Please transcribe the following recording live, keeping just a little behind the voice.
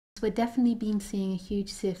We're definitely been seeing a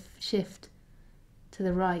huge shift to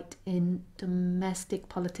the right in domestic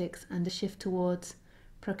politics and a shift towards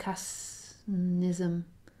Procrastinism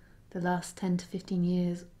the last 10 to 15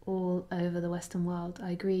 years all over the Western world.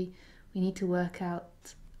 I agree, we need to work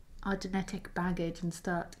out our genetic baggage and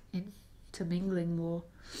start intermingling more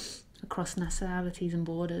across nationalities and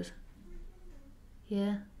borders.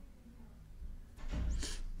 Yeah.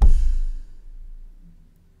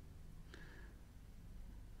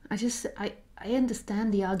 I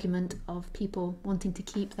understand the argument of people wanting to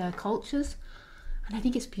keep their cultures, and I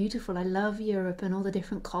think it's beautiful. I love Europe and all the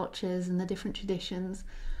different cultures and the different traditions,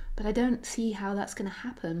 but I don't see how that's going to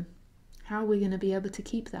happen. How are we going to be able to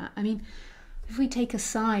keep that? I mean, if we take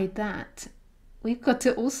aside that, we've got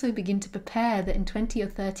to also begin to prepare that in 20 or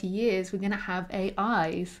 30 years we're going to have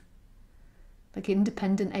AIs, like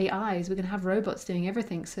independent AIs. We're going to have robots doing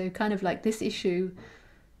everything. So kind of like this issue,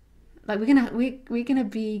 like we're gonna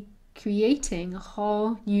be creating a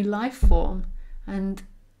whole new life form, and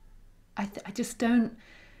I just don't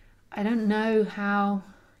know how,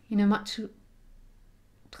 much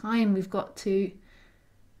time we've got to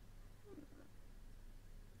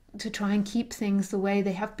try and keep things the way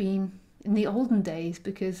they have been in the olden days,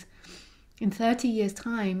 because in 30 years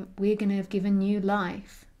time we're going to have given new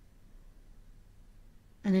life,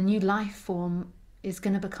 and a new life form is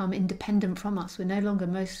going to become independent from us. We're no longer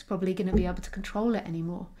most probably going to be able to control it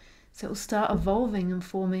anymore. So it will start evolving and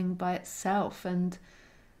forming by itself. And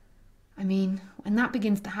I mean, when that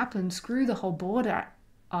begins to happen, screw the whole border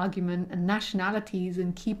argument and nationalities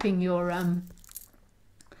and keeping your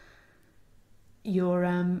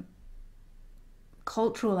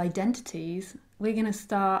cultural identities. We're going to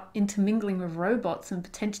start intermingling with robots and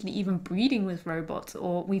potentially even breeding with robots,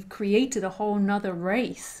 or we've created a whole nother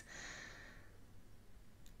race.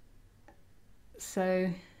 So,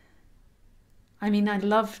 I mean, I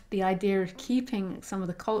love the idea of keeping some of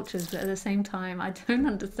the cultures, but at the same time, I don't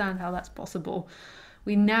understand how that's possible.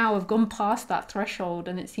 We now have gone past that threshold,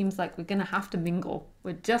 and it seems like we're going to have to mingle.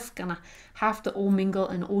 We're just going to have to all mingle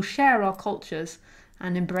and all share our cultures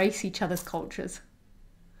and embrace each other's cultures.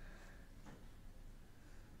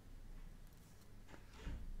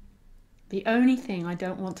 The only thing I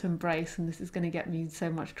don't want to embrace, and this is going to get me in so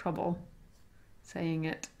much trouble saying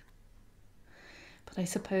it, but I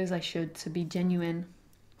suppose I should, to be genuine,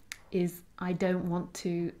 is I don't want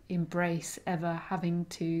to embrace ever having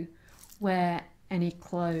to wear any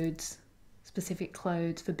clothes, specific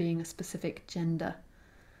clothes for being a specific gender.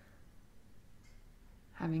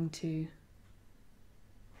 Having to,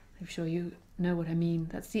 I'm sure you know what I mean.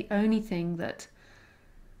 That's the only thing that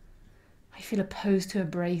I feel opposed to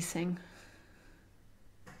embracing.